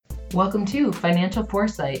Welcome to Financial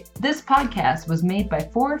Foresight. This podcast was made by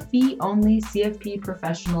 4 fee-only CFP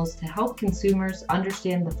professionals to help consumers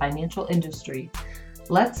understand the financial industry.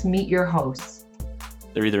 Let's meet your hosts.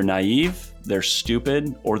 They're either naive, they're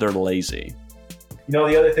stupid, or they're lazy. You know,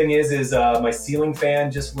 the other thing is my ceiling fan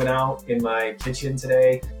just went out in my kitchen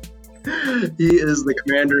today. He is the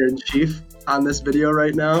commander-in-chief on this video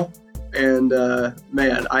right now. And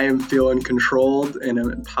man, I am feeling controlled and I'm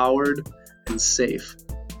empowered and safe.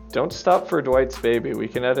 Don't stop for Dwight's baby. We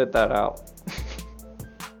can edit that out.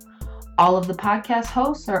 All of the podcast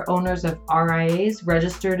hosts are owners of RIAs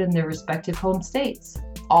registered in their respective home states.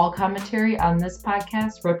 All commentary on this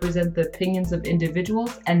podcast represent the opinions of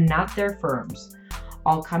individuals and not their firms.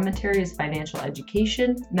 All commentary is financial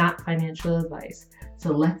education, not financial advice.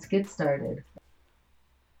 So let's get started.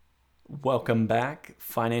 Welcome back,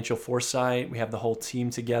 Financial Foresight. We have the whole team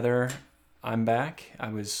together. I'm back. I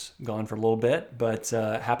was gone for a little bit, but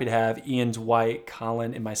happy to have Ian, Dwight,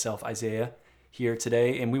 Colin, and myself, Isaiah, here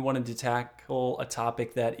today. And we wanted to tackle a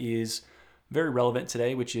topic that is very relevant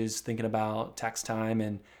today, which is thinking about tax time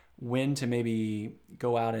and when to maybe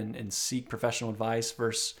go out and seek professional advice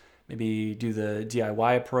versus maybe do the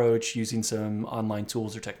DIY approach using some online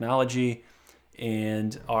tools or technology.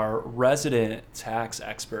 And our resident tax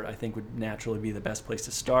expert, I think, would naturally be the best place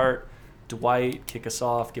to start. Dwight, kick us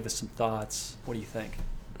off. Give us some thoughts. What do you think?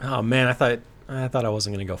 Oh man, I thought I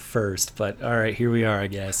wasn't going to go first, but all right, here we are, I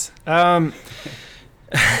guess. I mean,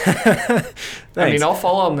 I'll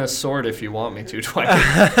fall on this sword if you want me to, Dwight.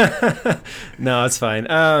 No, it's fine.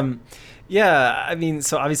 Yeah, I mean,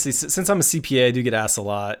 so obviously, since I'm a CPA, I do get asked a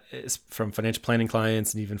lot from financial planning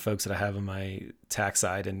clients and even folks that I have on my tax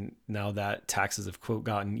side. And now that taxes have, quote,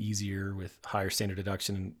 gotten easier with higher standard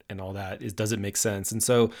deduction and all that, does it make sense? And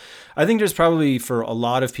so I think there's probably, for a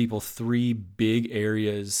lot of people, 3 big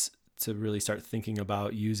areas to really start thinking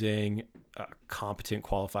about using a competent,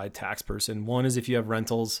 qualified tax person. One is if you have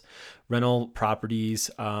rental properties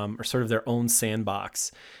are sort of their own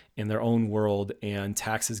sandbox in their own world, and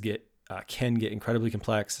taxes can get incredibly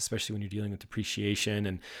complex, especially when you're dealing with depreciation.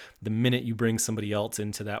 And the minute you bring somebody else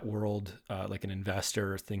into that world, like an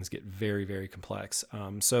investor, things get very, very complex.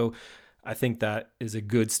 So I think that is a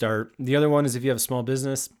good start. The other one is if you have a small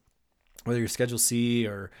business, whether you're Schedule C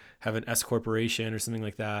or have an S corporation or something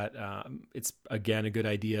like that, it's, again, a good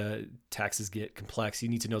idea. Taxes get complex. You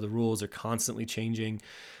need to know the rules are constantly changing.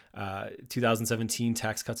 2017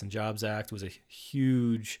 Tax Cuts and Jobs Act was a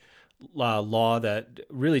huge law that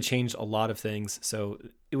really changed a lot of things. So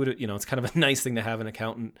it would, it's kind of a nice thing to have an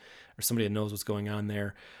accountant or somebody that knows what's going on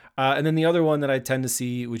there. And then the other one that I tend to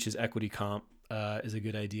see, which is equity comp, is a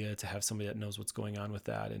good idea to have somebody that knows what's going on with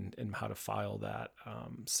that and how to file that.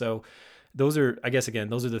 So those are, I guess, again,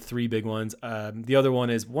 those are the 3 big ones. The other one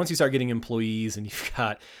is once you start getting employees and you've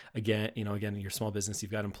got, again, in your small business,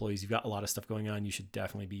 you've got employees, you've got a lot of stuff going on, you should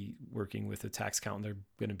definitely be working with a tax accountant. They're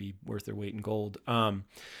going to be worth their weight in gold.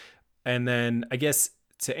 And then I guess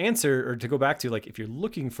to answer or to go back to, like, if you're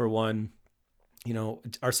looking for one,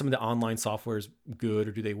 are some of the online softwares good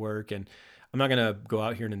or do they work? And I'm not going to go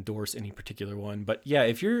out here and endorse any particular one, but yeah,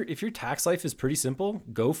 if your tax life is pretty simple,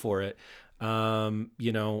 go for it.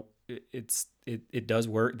 It does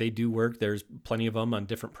work. They do work. There's plenty of them on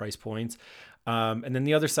different price points. And then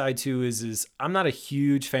the other side too is I'm not a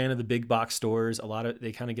huge fan of the big box stores.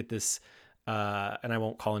 They kind of get this, and I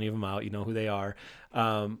won't call any of them out, you know who they are.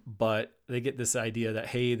 But they get this idea that,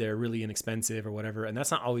 hey, they're really inexpensive or whatever. And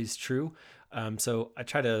that's not always true. So I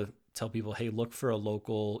try to tell people, hey, look for a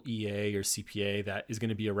local EA or CPA that is going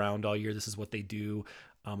to be around all year. This is what they do.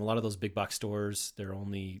 A lot of those big box stores, they're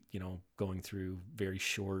only, going through very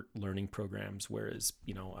short learning programs. Whereas,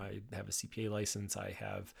 I have a CPA license. I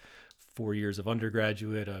have 4 years of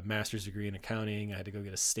undergraduate, a master's degree in accounting. I had to go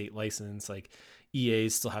get a state license. Like,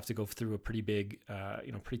 EAs still have to go through a pretty big,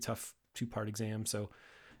 pretty tough 2-part exam. So,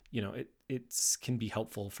 it can be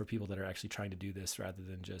helpful for people that are actually trying to do this rather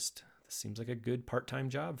than just, this seems like a good part-time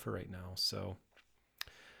job for right now. So,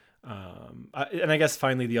 and I guess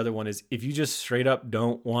finally, the other one is if you just straight up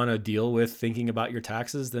don't want to deal with thinking about your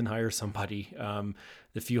taxes, then hire somebody.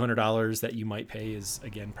 The few $100s that you might pay is,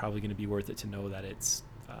 again, probably going to be worth it to know that it's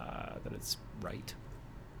right.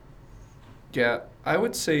 Yeah, I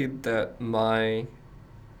would say that my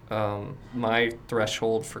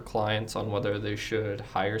threshold for clients on whether they should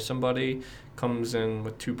hire somebody comes in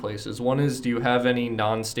with 2 places. One is, do you have any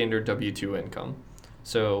non-standard W-2 income?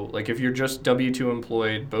 So, like, if you're just W-2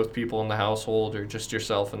 employed, both people in the household or just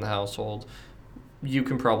yourself in the household, you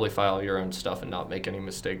can probably file your own stuff and not make any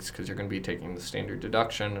mistakes because you're going to be taking the standard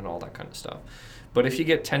deduction and all that kind of stuff. But if you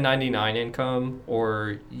get 1099 income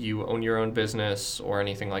or you own your own business or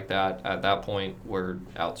anything like that, at that point we're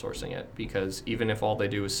outsourcing it, because even if all they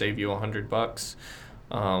do is save you $100,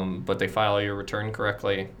 but they file your return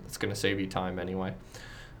correctly, it's going to save you time anyway.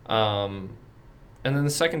 And then the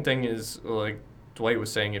second thing is, like Dwight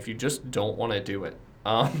was saying, if you just don't want to do it,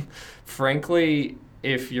 frankly,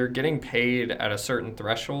 if you're getting paid at a certain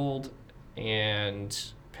threshold and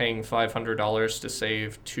paying $500 to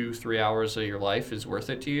save 2-3 hours of your life is worth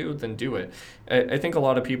it to you, then do it. I think a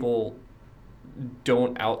lot of people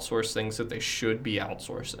don't outsource things that they should be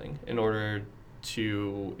outsourcing in order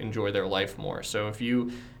to enjoy their life more. So if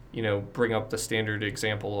you bring up the standard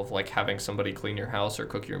example of like having somebody clean your house or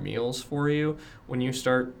cook your meals for you, when you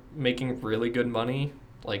start making really good money,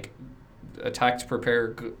 like a tax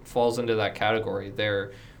preparer falls into that category.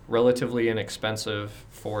 They're relatively inexpensive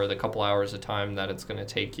for the couple hours of time that it's going to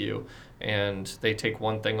take you, and they take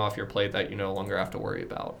one thing off your plate that you no longer have to worry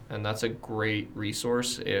about. And that's a great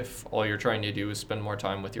resource if all you're trying to do is spend more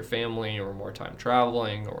time with your family or more time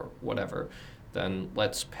traveling or whatever. Then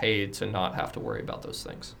let's pay to not have to worry about those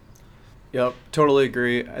things. Yep, totally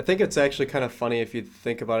agree. I think it's actually kind of funny if you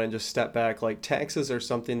think about it and just step back. Like, taxes are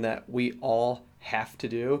something that we all have to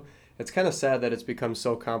do. It's kind of sad that it's become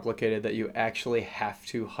so complicated that you actually have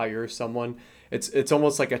to hire someone. It's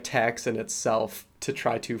almost like a tax in itself to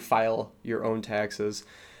try to file your own taxes,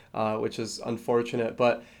 which is unfortunate.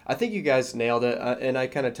 But I think you guys nailed it. And I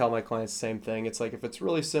kind of tell my clients the same thing. It's like, if it's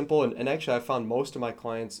really simple, and actually I found most of my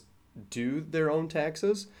clients do their own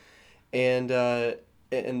taxes. And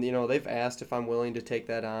they've asked if I'm willing to take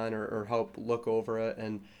that on or help look over it.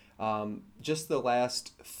 And just the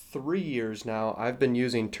last 3 years now, I've been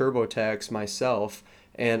using TurboTax myself,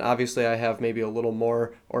 and obviously I have maybe a little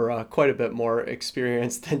more or quite a bit more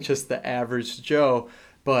experience than just the average Joe,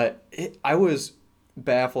 but I was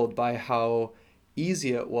baffled by how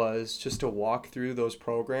easy it was just to walk through those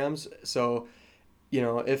programs. So,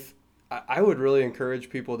 if I would really encourage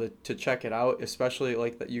people to check it out, especially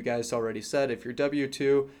like that you guys already said, if you're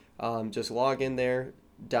W-2, just log in there,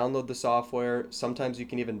 download the software. Sometimes you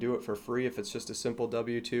can even do it for free if it's just a simple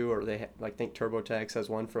W-2, or I think TurboTax has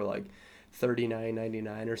one for like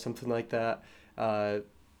 $39.99 or something like that.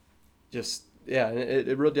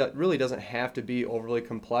 It really doesn't have to be overly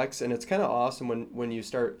complex, and it's kind of awesome when you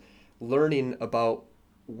start learning about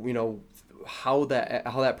how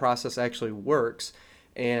that process actually works,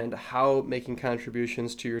 and how making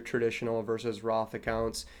contributions to your traditional versus Roth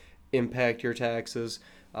accounts impact your taxes.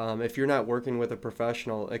 If you're not working with a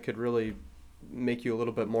professional, it could really make you a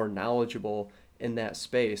little bit more knowledgeable in that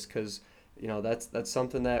space, because that's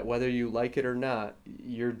something that, whether you like it or not,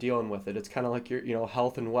 you're dealing with it. It's kind of like your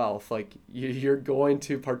health and wealth. Like, you're going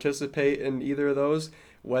to participate in either of those,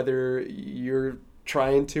 whether you're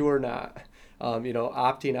trying to or not.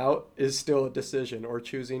 Opting out is still a decision, or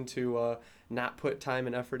choosing to not put time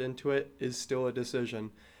and effort into it is still a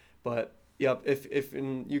decision. But yep, if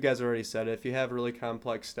and you guys already said it, if you have really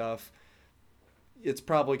complex stuff, it's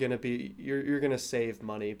probably going to be, you're going to save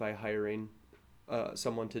money by hiring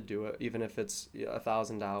someone to do it, even if it's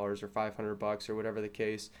 $1,000 or $500 or whatever the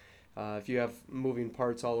case. If you have moving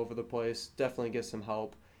parts all over the place, definitely get some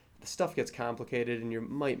help. The stuff gets complicated and you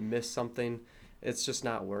might miss something. It's just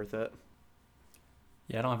not worth it.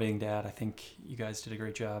 Yeah, I don't have anything to add. I think you guys did a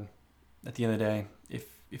great job. At the end of the day,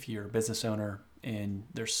 if you're a business owner and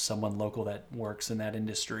there's someone local that works in that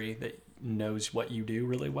industry that knows what you do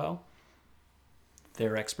really well,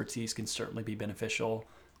 their expertise can certainly be beneficial,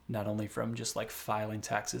 not only from just like filing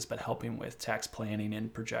taxes, but helping with tax planning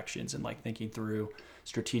and projections, and like thinking through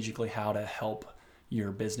strategically how to help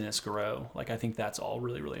your business grow. Like, I think that's all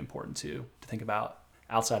really, really important too, to think about,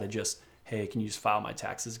 outside of just, hey, can you just file my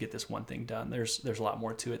taxes, get this one thing done? There's a lot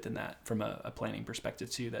more to it than that from a planning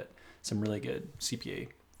perspective too, that some really good CPA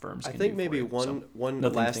firms can do. I think maybe one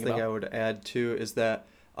last thing I would add too is that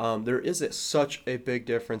there is such a big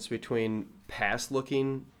difference between past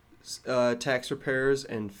looking tax preparers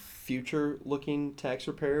and future looking tax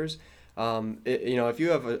preparers. If you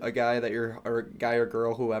have a guy or guy or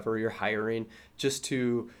girl, whoever you're hiring, just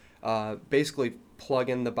to basically plug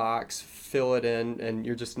in the box, fill it in, and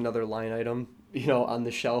you're just another line item, on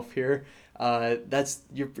the shelf here,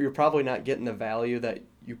 you're probably not getting the value that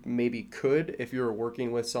you maybe could if you were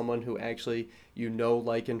working with someone who actually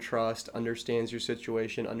like and trust, understands your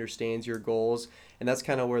situation, understands your goals. And that's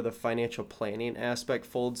kind of where the financial planning aspect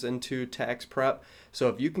folds into tax prep. So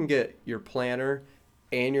if you can get your planner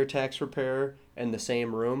and your tax preparer in the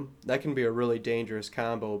same room, that can be a really dangerous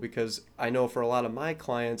combo, because I know for a lot of my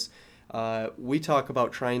clients, we talk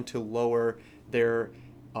about trying to lower their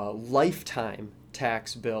lifetime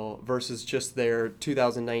tax bill versus just their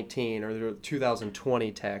 2019 or their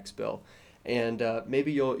 2020 tax bill. And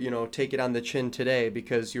maybe you'll take it on the chin today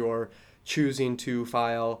because you're choosing to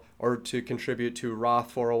file or to contribute to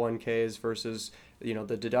Roth 401ks versus the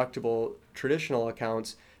deductible traditional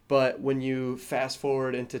accounts. But when you fast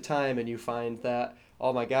forward into time and you find that,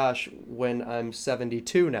 oh my gosh, when I'm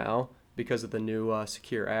 72 now, because of the new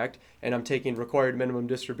Secure Act, and I'm taking required minimum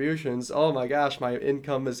distributions, oh my gosh, my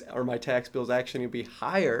income or my tax bill is actually going to be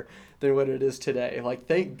higher than what it is today. Like,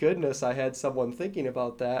 thank goodness I had someone thinking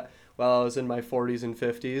about that while I was in my 40s and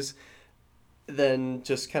 50s, than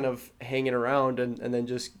just kind of hanging around and then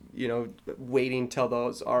just, waiting till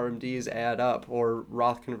those RMDs add up, or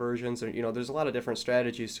Roth conversions, or, there's a lot of different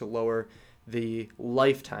strategies to lower the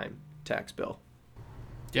lifetime tax bill.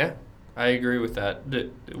 Yeah, I agree with that.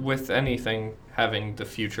 With anything, having the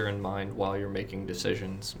future in mind while you're making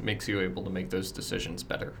decisions makes you able to make those decisions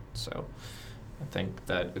better. So I think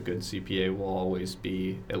that a good CPA will always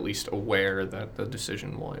be at least aware that the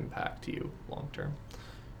decision will impact you long term,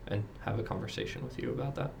 and have a conversation with you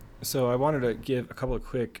about that. So I wanted to give a couple of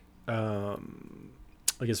quick,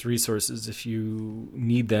 resources if you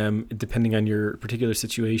need them, depending on your particular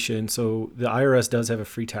situation. So the IRS does have a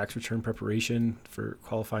free tax return preparation for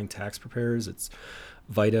qualifying tax preparers. It's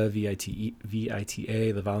VITA,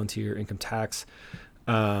 VITA, the Volunteer Income Tax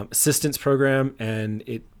Assistance Program, and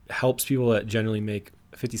it helps people that generally make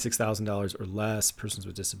 $56,000 or less, persons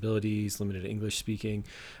with disabilities, limited English speaking.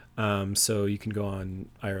 So you can go on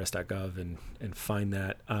irs.gov and find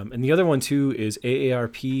that. And the other one too is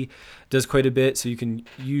AARP does quite a bit. So you can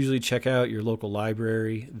usually check out your local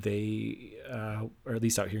library. They, or at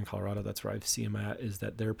least out here in Colorado, that's where I see them at, is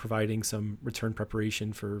that they're providing some return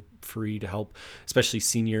preparation for free to help, especially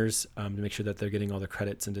seniors, to make sure that they're getting all the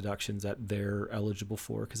credits and deductions that they're eligible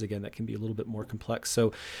for. Because again, that can be a little bit more complex.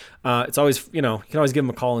 So it's always, you can always give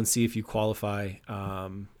them a call and see if you qualify,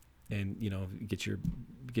 and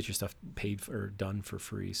get your stuff paid for, or done for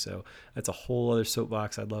free. So that's a whole other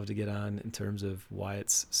soapbox I'd love to get on in terms of why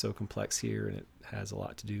it's so complex here, and it has a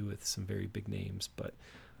lot to do with some very big names. But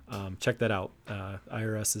check that out.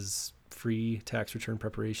 IRS's free tax return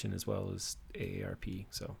preparation as well as AARP.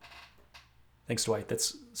 So thanks, Dwight.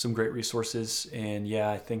 That's some great resources. And yeah,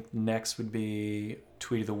 I think next would be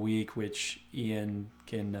Tweet of the Week, which Ian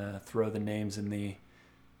can throw the names in the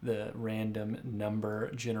random number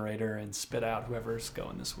generator and spit out whoever's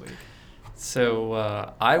going this week. So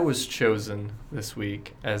I was chosen this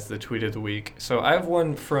week as the Tweet of the Week. So I have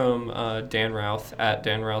one from Dan Routh at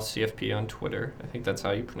Dan Routh CFP on Twitter. I think that's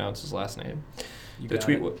how you pronounce his last name. The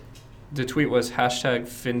tweet was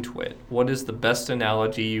 #FinTwit. What is the best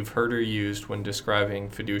analogy you've heard or used when describing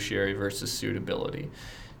fiduciary versus suitability?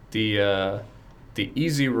 The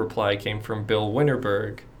easy reply came from Bill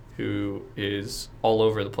Winterberg, who is all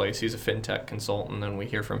over the place. He's a fintech consultant, and we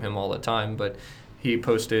hear from him all the time, but he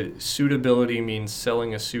posted, suitability means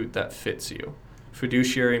selling a suit that fits you.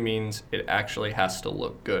 Fiduciary means it actually has to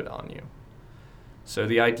look good on you. So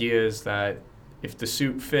the idea is that if the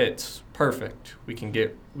suit fits, perfect. We can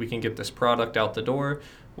get this product out the door,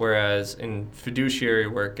 whereas in fiduciary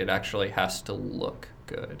work, it actually has to look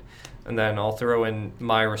good. And then I'll throw in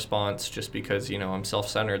my response just because, I'm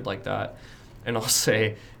self-centered like that. And I'll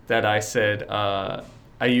say that I said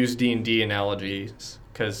I use D&D analogies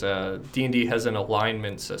because D&D has an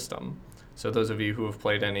alignment system. So those of you who have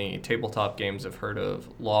played any tabletop games have heard of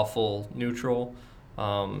lawful neutral,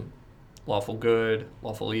 lawful good,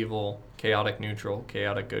 lawful evil, chaotic neutral,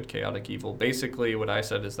 chaotic good, chaotic evil. Basically what I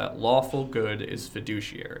said is that lawful good is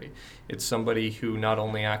fiduciary. It's somebody who not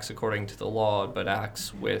only acts according to the law but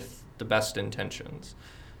acts with the best intentions.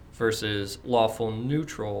 Versus lawful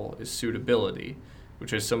neutral is suitability,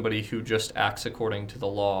 which is somebody who just acts according to the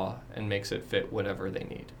law and makes it fit whatever they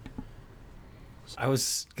need. I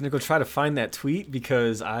was going to go try to find that tweet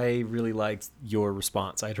because I really liked your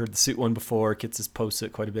response. I'd heard the suit one before. Kits has posted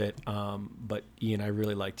it quite a bit. But Ian, I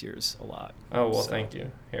really liked yours a lot. Oh, well, thank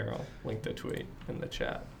you. Here, I'll link the tweet in the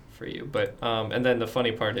chat for you. But and then the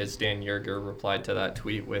funny part is Dan Yerger replied to that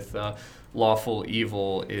tweet with lawful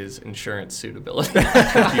evil is insurance suitability.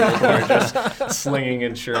 People who are just slinging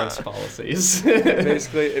insurance policies.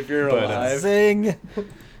 Basically, if you're alive. Zing!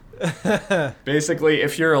 Basically,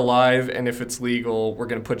 if you're alive and if it's legal, we're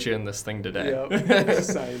going to put you in this thing today. Yep.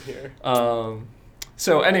 Sign here.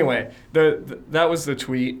 So anyway, that was the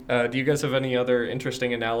tweet. Do you guys have any other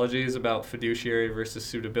interesting analogies about fiduciary versus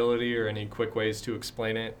suitability, or any quick ways to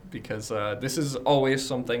explain it? Because this is always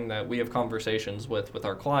something that we have conversations with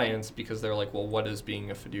our clients, because they're like, well, what does being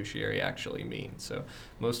a fiduciary actually mean? So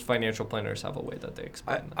most financial planners have a way that they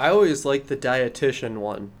explain this. I always like the dietitian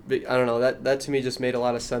one. I don't know, that to me just made a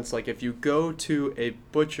lot of sense. Like if you go to a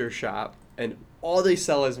butcher shop and all they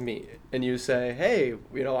sell is meat, and you say, hey,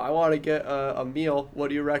 I want to get a meal, what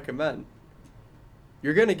do you recommend?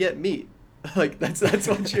 You're going to get meat. Like, that's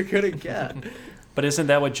what you're going to get. But isn't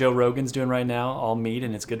that what Joe Rogan's doing right now? All meat,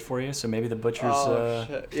 and it's good for you. So maybe the butcher's.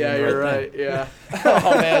 Shit. Yeah, you're right. Thing. Yeah.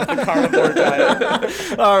 Oh man, the carnivore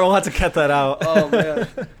diet. All right, we'll have to cut that out. Oh man,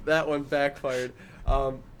 that one backfired.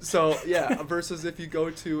 So yeah, versus if you go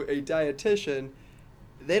to a dietitian,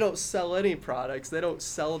 they don't sell any products. They don't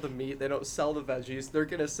sell the meat. They don't sell the veggies. They're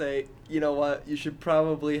gonna say, you know what? You should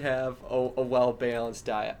probably have a well-balanced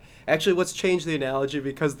diet. Actually, let's change the analogy,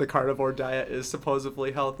 because the carnivore diet is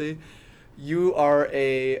supposedly healthy. You are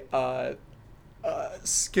a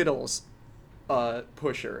Skittles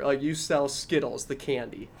pusher. Like, you sell Skittles, the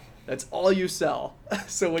candy. That's all you sell.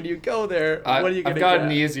 So when you go there, what are you going to get? I've got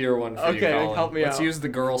an easier one for you, Colin. Help me Let's out. use the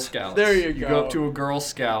Girl Scouts. There you You go. go up to a Girl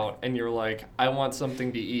Scout and you're like, I want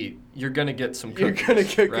something to eat. You're going to get some cookies. You're going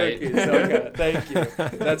to get right? cookies. Okay, thank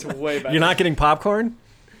you. That's way better. You're not getting popcorn?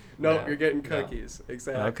 Nope, No, you're getting no. cookies.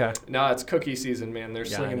 Exactly. Okay. No, it's cookie season, man. They're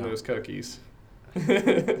Yeah, I slinging know. those cookies.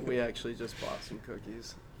 We actually just bought some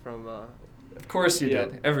cookies from... Of course you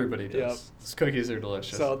Yep. did. Everybody does. Yep. Those cookies are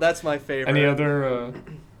delicious. So that's my favorite.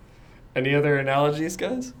 Any other analogies,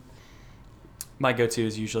 guys? My go-to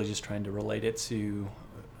is usually just trying to relate it to,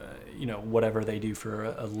 whatever they do for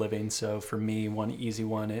a living. So for me, one easy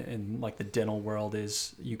one in like the dental world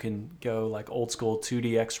is you can go like old school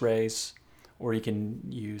 2D X-rays, or you can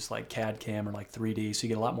use like CAD CAM or like 3D. So you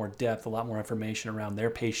get a lot more depth, a lot more information around their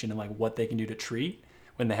patient and like what they can do to treat.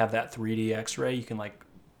 When they have that 3D X-ray, you can like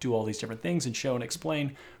do all these different things and show and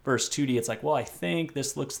explain. Versus 2D, it's like, well, I think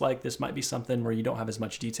this looks like this might be something where you don't have as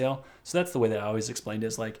much detail. So that's the way that I always explained it,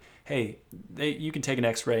 is like, hey, you can take an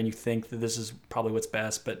X-ray and you think that this is probably what's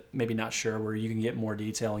best, but maybe not sure, where you can get more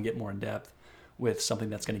detail and get more in depth with something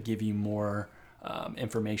that's going to give you more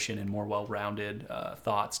information and more well-rounded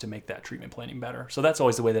thoughts to make that treatment planning better. So that's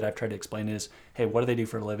always the way that I've tried to explain it, is, hey, what do they do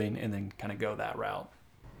for a living? And then kind of go that route.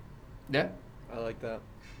 Yeah. I like that.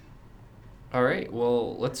 All right,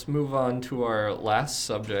 well, let's move on to our last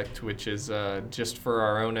subject, which is just for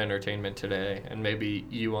our own entertainment today, and maybe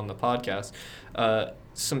you on the podcast,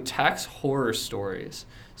 some tax horror stories.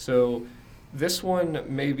 So this one,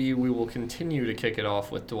 maybe we will continue to kick it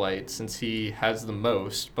off with Dwight, since he has the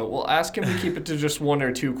most, but we'll ask him to keep it to just one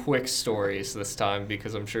or two quick stories this time,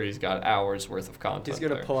 because I'm sure he's got hours worth of content. He's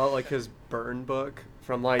gonna there. pull out like his burn book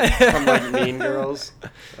from like Mean Girls.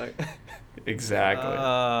 Like, Exactly.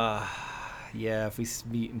 Yeah, if we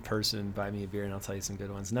meet in person, buy me a beer and I'll tell you some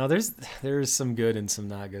good ones. No, there's some good and some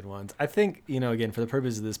not good ones. I think, again, for the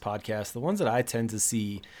purpose of this podcast, the ones that I tend to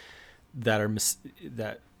see that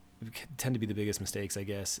that tend to be the biggest mistakes, I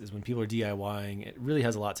guess, is when people are DIYing. It really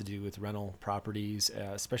has a lot to do with rental properties,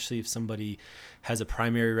 especially if somebody has a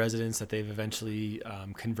primary residence that they've eventually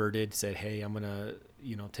converted, said, hey, I'm going to,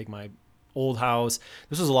 take my old house.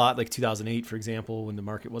 This was a lot like 2008, for example, when the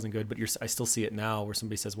market wasn't good, but I still see it now where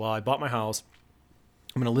somebody says, well, I bought my house,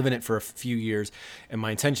 I'm going to live in it for a few years, and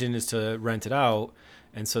my intention is to rent it out.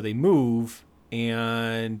 And so they move,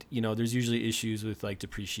 and there's usually issues with like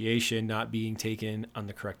depreciation not being taken on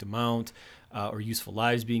the correct amount, or useful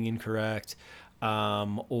lives being incorrect,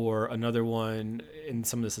 or another one, and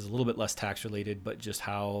some of this is a little bit less tax related, but just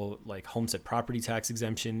how like homestead property tax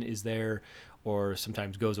exemption is there, or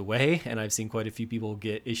sometimes goes away. And I've seen quite a few people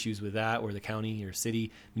get issues with that, where the county or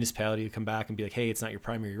city municipality would come back and be like, hey, it's not your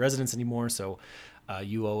primary residence anymore, so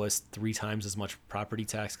you owe us 3 times as much property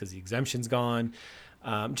tax because the exemption's gone.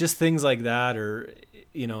 Just things like that, or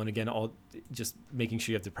and again, all just making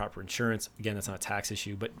sure you have the proper insurance. Again, that's not a tax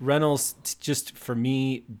issue, but rentals just for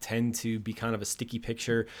me tend to be kind of a sticky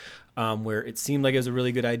picture, where it seemed like it was a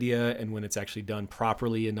really good idea, and when it's actually done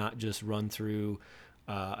properly and not just run through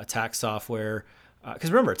a tax software.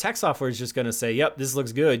 Because remember, tax software is just going to say, yep, this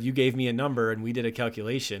looks good. You gave me a number and we did a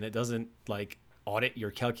calculation. It doesn't like audit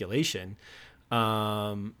your calculation.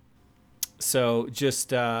 So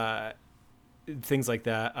just things like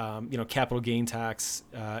that. Capital gain tax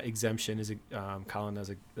exemption is Colin, that's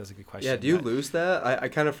a good question. Yeah, do you lose that? I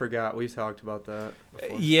kind of forgot. We talked about that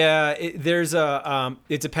before. Yeah, it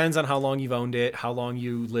depends on how long you've owned it, how long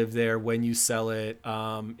you live there, when you sell it.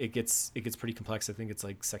 It gets pretty complex. I think it's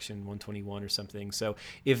like Section 121 or something. So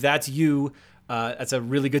if that's you, that's a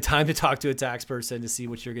really good time to talk to a tax person to see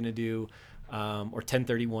what you're going to do. Or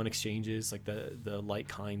 1031 exchanges, like the like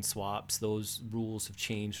kind swaps. Those rules have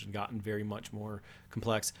changed and gotten very much more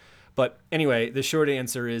complex. But anyway, the short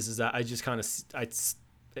answer is that I just kind of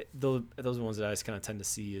those are the ones that I just kind of tend to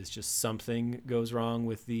see is just something goes wrong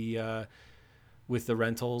with the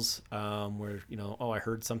rentals, where I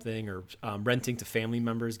heard something, or renting to family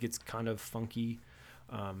members gets kind of funky.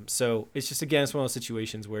 So it's just, again, it's one of those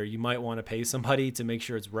situations where you might want to pay somebody to make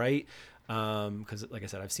sure it's right. Because like I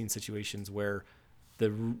said, I've seen situations where the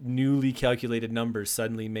newly calculated numbers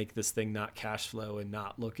suddenly make this thing not cash flow and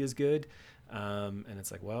not look as good. And it's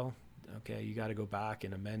like, well, okay, you got to go back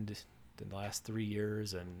and amend the last 3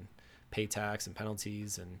 years and pay tax and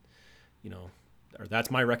penalties. And, or that's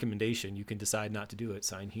my recommendation. You can decide not to do it.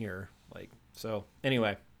 Sign here. So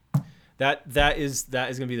anyway, that is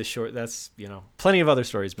going to be the short, that's, plenty of other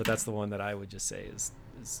stories, but that's the one that I would just say is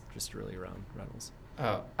just really around rentals.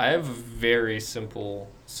 I have a very simple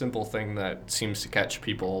thing that seems to catch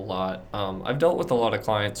people a lot. I've dealt with a lot of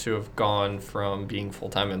clients who have gone from being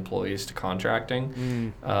full-time employees to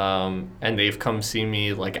contracting, and they've come see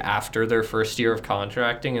me after their first year of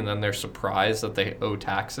contracting, and then they're surprised that they owe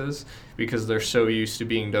taxes because they're so used to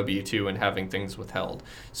being W-2 and having things withheld.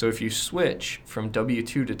 So if you switch from W-2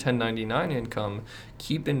 to 1099 income,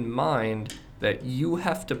 keep in mind that you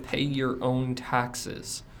have to pay your own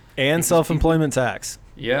taxes. And self-employment tax.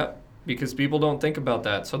 Yeah, because people don't think about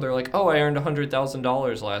that. So they're like, oh, I earned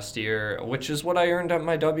 $100,000 last year, which is what I earned at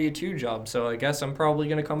my W-2 job. So I guess I'm probably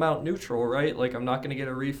going to come out neutral, right? I'm not going to get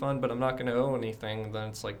a refund, but I'm not going to owe anything. Then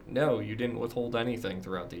it's like, no, you didn't withhold anything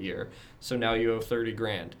throughout the year. So now you owe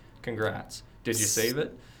 $30,000. Congrats. Did you save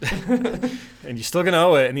it? And you're still going to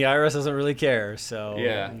owe it, and the IRS doesn't really care. So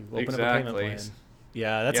yeah, you open exactly. up a payment plan.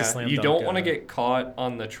 Yeah, that's a slam dunk. You don't want to get caught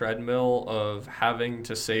on the treadmill of having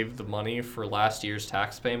to save the money for last year's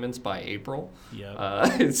tax payments by April.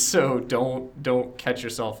 Yeah. So don't catch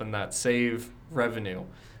yourself in that. Save revenue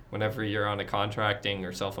whenever you're on a contracting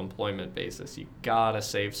or self-employment basis. You gotta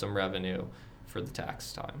save some revenue for the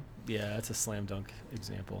tax time. Yeah, that's a slam dunk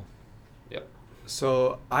example. Yep.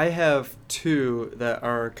 So I have two that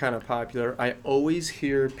are kind of popular. I always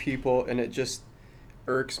hear people, and it just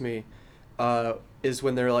irks me, is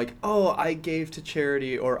when they're like, oh, I gave to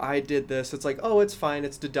charity, or I did this. It's like, oh, it's fine,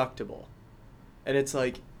 it's deductible. And it's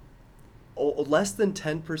like, less than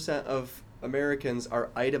 10% of Americans are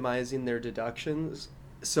itemizing their deductions.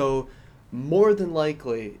 So more than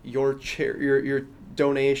likely, your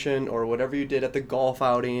donation or whatever you did at the golf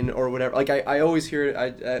outing or whatever, I always hear it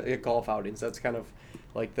at golf outings. That's kind of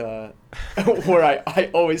the where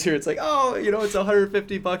I always hear it's like, oh, it's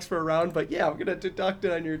 $150 for a round, but yeah, I'm gonna deduct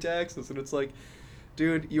it on your taxes. And it's like,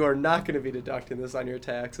 dude, you are not going to be deducting this on your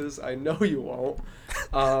taxes. I know you won't.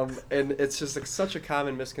 And it's just such a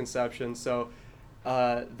common misconception. So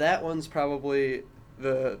that one's probably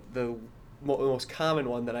the most common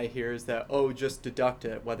one that I hear is that, oh, just deduct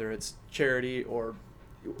it, whether it's charity or,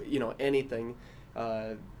 anything.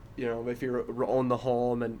 If you own the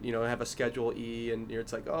home and, have a Schedule E and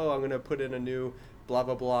it's like, oh, I'm going to put in a new blah,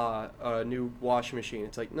 blah, blah, new washing machine.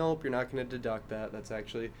 It's like, nope, you're not going to deduct that. That's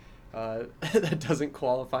actually... that doesn't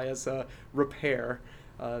qualify as a repair.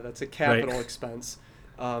 That's a capital expense.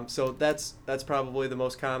 So that's probably the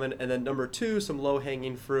most common. And then number two, some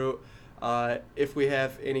low-hanging fruit. If we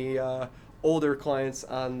have any older clients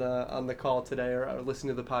on the call today or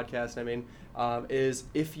listening to the podcast, is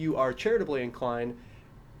if you are charitably inclined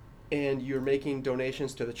and you're making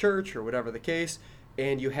donations to the church or whatever the case,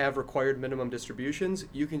 and you have required minimum distributions,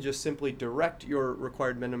 you can just simply direct your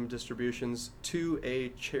required minimum distributions to a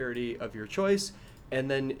charity of your choice, and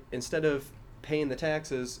then instead of paying the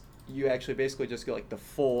taxes, you actually basically just get the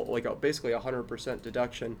full, basically 100%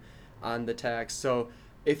 deduction on the tax. So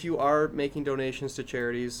if you are making donations to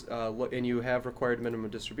charities and you have required minimum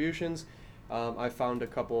distributions, I found a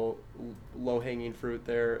couple low-hanging fruit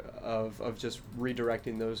there of just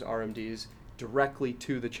redirecting those RMDs directly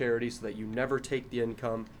to the charity so that you never take the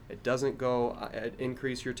income. It doesn't go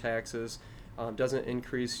increase your taxes, doesn't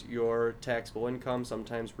increase your taxable income,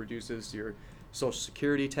 sometimes reduces your Social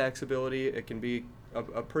Security taxability. It can be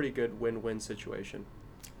a pretty good win-win situation.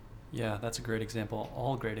 Yeah, that's a great example.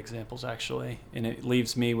 All great examples, actually. And it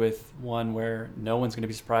leaves me with one where no one's going to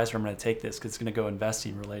be surprised when I'm going to take this because it's going to go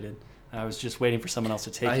investing related. I was just waiting for someone else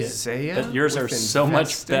to take Isaiah it. But yours are with so much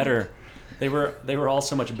investing? better. They were all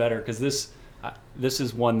so much better because this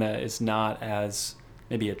is one that is not as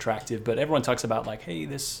maybe attractive, but everyone talks about like, hey,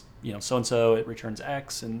 this, so-and-so, it returns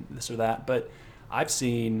X and this or that. But I've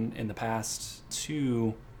seen in the past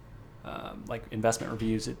two like investment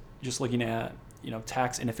reviews, just looking at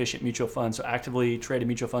tax inefficient mutual funds, so actively traded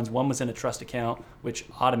mutual funds. One was in a trust account, which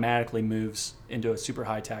automatically moves into a super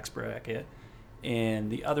high tax bracket, and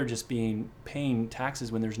the other just paying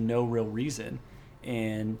taxes when there's no real reason.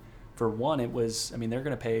 And for one, it was, they're going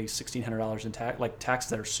to pay $1,600 in taxes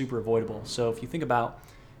that are super avoidable. So if you think about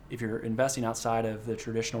if you're investing outside of the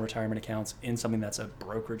traditional retirement accounts in something that's a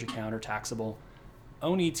brokerage account or taxable,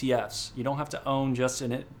 own ETFs. You don't have to own just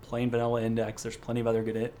in it plain vanilla index. There's plenty of other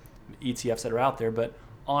good ETFs that are out there, but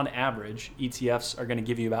on average, ETFs are going to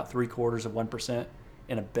give you about 0.75%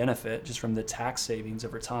 in a benefit just from the tax savings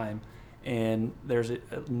over time. And there's a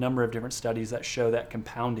number of different studies that show that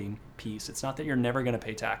compounding piece. It's not that you're never going to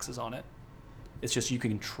pay taxes on it. It's just you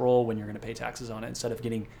can control when you're going to pay taxes on it instead of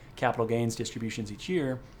getting capital gains distributions each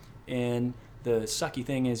year. And the sucky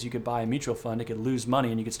thing is you could buy a mutual fund, it could lose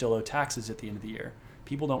money, and you could still owe taxes at the end of the year.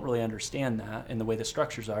 People don't really understand that and the way the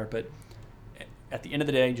structures are, but at the end of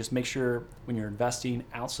the day, just make sure when you're investing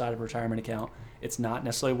outside of a retirement account, it's not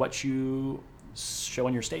necessarily what you show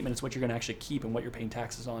in your statement, it's what you're going to actually keep and what you're paying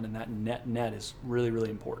taxes on, and that net is really, really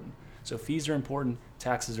important. So fees are important,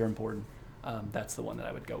 taxes are important. That's the one that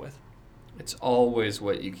I would go with. It's always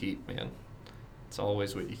what you keep, man. It's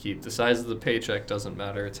always what you keep. The size of the paycheck doesn't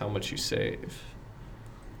matter. It's how much you save.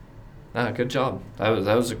 Good job. That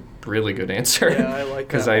was a really good answer. Yeah, I like that.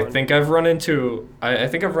 Because I think I've run into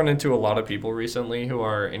a lot of people recently who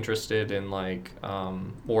are interested in like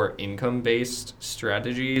more income-based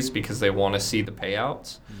strategies because they want to see the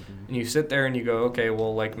payouts. Mm-hmm. And you sit there and you go, okay,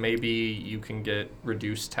 well, like maybe you can get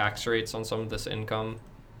reduced tax rates on some of this income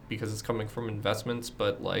because it's coming from investments,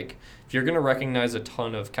 but like if you're going to recognize a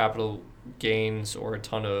ton of capital gains or a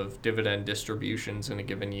ton of dividend distributions in a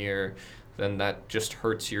given year, then that just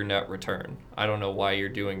hurts your net return. I don't know why you're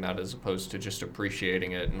doing that as opposed to just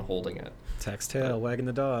appreciating it and holding it. Tax tail, wagging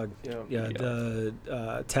the dog. Yeah.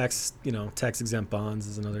 The tax exempt bonds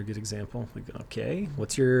is another good example. Like, okay,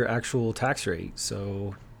 what's your actual tax rate?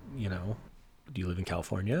 So, do you live in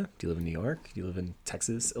California? Do you live in New York? Do you live in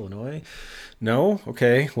Texas, Illinois? No?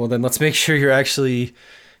 Okay. Well, then let's make sure you're actually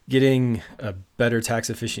getting a better tax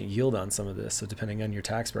efficient yield on some of this. So depending on your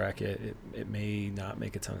tax bracket, it may not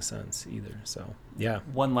make a ton of sense either. So yeah.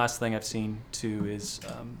 One last thing I've seen too is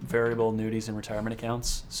variable annuities and retirement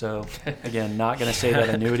accounts. So again, not going to say that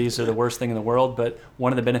annuities are the worst thing in the world, but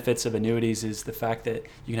one of the benefits of annuities is the fact that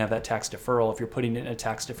you can have that tax deferral. If you're putting it in a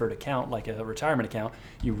tax deferred account, like a retirement account,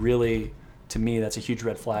 you really, to me, that's a huge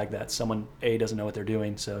red flag that someone A, doesn't know what they're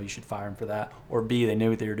doing, so you should fire them for that, or B, they knew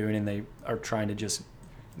what they were doing and they are trying to just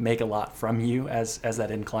make a lot from you as that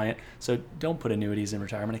end client. So don't put annuities in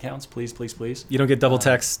retirement accounts, please, please, please. You don't get double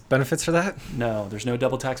tax benefits for that? No, there's no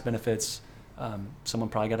double tax benefits. Someone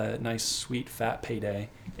probably got a nice, sweet, fat payday,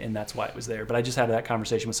 and that's why it was there. But I just had that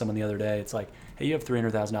conversation with someone the other day. It's like, hey, you have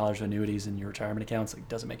 $300,000 of annuities in your retirement accounts. Like,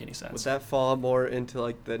 doesn't make any sense. Would that fall more into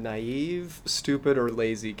like the naive, stupid, or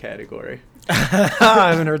lazy category?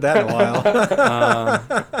 I haven't heard that in a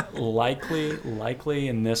while. Likely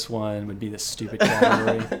in this one would be the stupid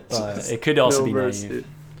category, but it could also be naive.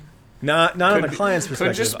 Not on the client's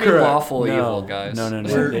perspective. Could just be lawful evil, guys. No.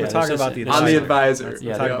 We're talking about the on the advisor.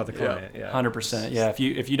 We're talking about the client. Yeah, 100%. Yeah,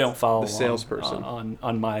 if you don't follow the salesperson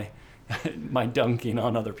on my my dunking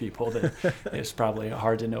on other people, then it's probably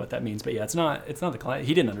hard to know what that means. But yeah, it's not the client.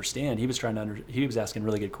 He didn't understand. He was he was asking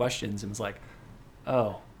really good questions and was like,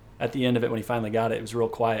 oh. At the end of it, when he finally got it, it was real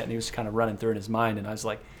quiet, and he was kind of running through in his mind. And I was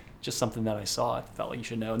like, just something that I saw. I felt like you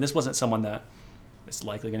should know. And this wasn't someone that was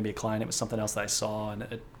likely going to be a client. It was something else that I saw in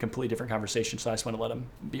a completely different conversation. So I just want to let him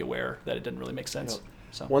be aware that it didn't really make sense. Yep.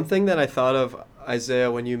 So one thing that I thought of,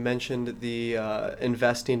 Isaiah, when you mentioned the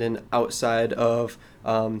investing in outside of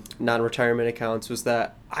non-retirement accounts, was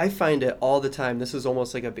that I find it all the time. This is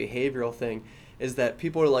almost like a behavioral thing. Is that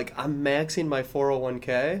people are like, I'm maxing my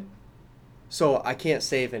 401k. So I can't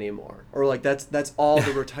save anymore, or like that's all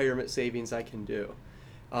the retirement savings I can do.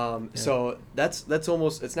 So that's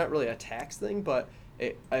almost, it's not really a tax thing, but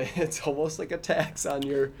it's almost like a tax on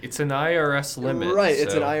your. It's an IRS limit, right? So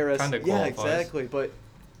it's an IRS. Kind of yeah, qualifies. exactly. But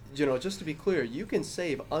just to be clear, you can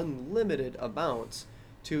save unlimited amounts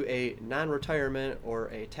to a non-retirement or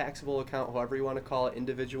a taxable account, however you want to call it,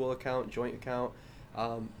 individual account, joint account.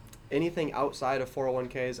 anything outside of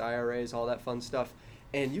 401ks, IRAs, all that fun stuff.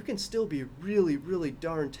 And you can still be really, really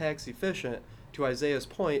darn tax efficient, to Isaiah's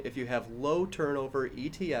point, if you have low turnover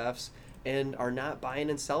ETFs and are not buying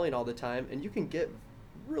and selling all the time, and you can get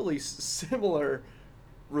really similar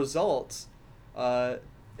results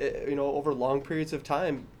over long periods of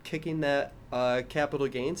time, kicking that capital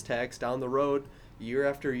gains tax down the road year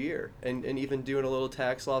after year, and even doing a little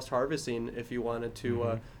tax loss harvesting if you wanted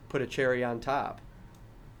to put a cherry on top.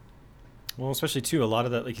 Well, especially too, a lot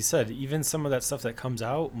of that, like you said, even some of that stuff that comes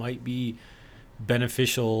out might be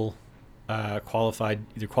beneficial, qualified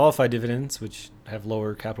dividends, which have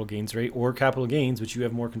lower capital gains rate, or capital gains, which you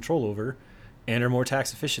have more control over and are more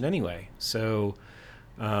tax efficient anyway. So,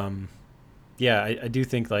 I do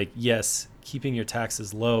think, like, yes, keeping your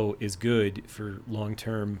taxes low is good for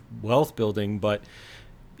long-term wealth building, but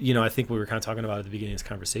I think what we were kind of talking about at the beginning of this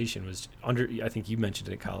conversation was I think you mentioned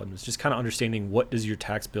it, Colin, was just kind of understanding what does your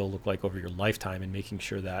tax bill look like over your lifetime and making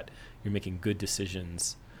sure that you're making good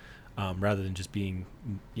decisions, rather than just being,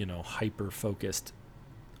 hyper focused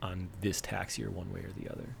on this tax year one way or the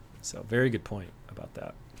other. So very good point about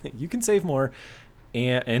that. You can save more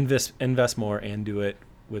and invest more and do it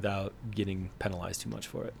without getting penalized too much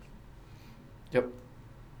for it. Yep.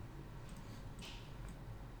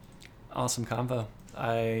 Awesome convo.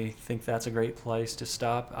 I think that's a great place to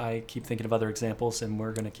stop. I keep thinking of other examples, and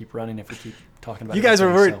we're going to keep running if we keep talking about. You guys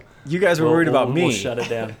were worried. You guys were worried about me. We'll shut it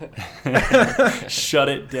down. Shut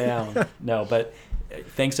it down. No, but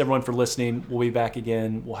thanks everyone for listening. We'll be back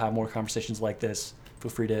again. We'll have more conversations like this.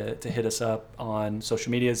 Feel free to hit us up on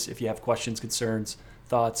social medias if you have questions, concerns,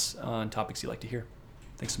 thoughts on topics you'd like to hear.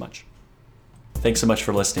 Thanks so much. Thanks so much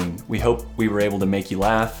for listening. We hope we were able to make you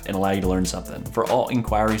laugh and allow you to learn something. For all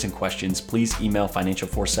inquiries and questions, please email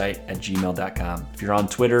financialforesight@gmail.com. If you're on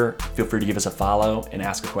Twitter, feel free to give us a follow and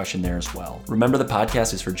ask a question there as well. Remember, the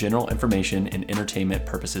podcast is for general information and entertainment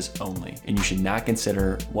purposes only, and you should not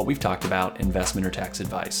consider what we've talked about investment or tax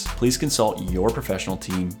advice. Please consult your professional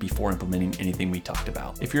team before implementing anything we talked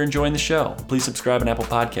about. If you're enjoying the show, please subscribe on Apple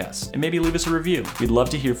Podcasts and maybe leave us a review. We'd love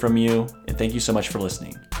to hear from you, and thank you so much for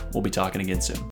listening. We'll be talking again soon.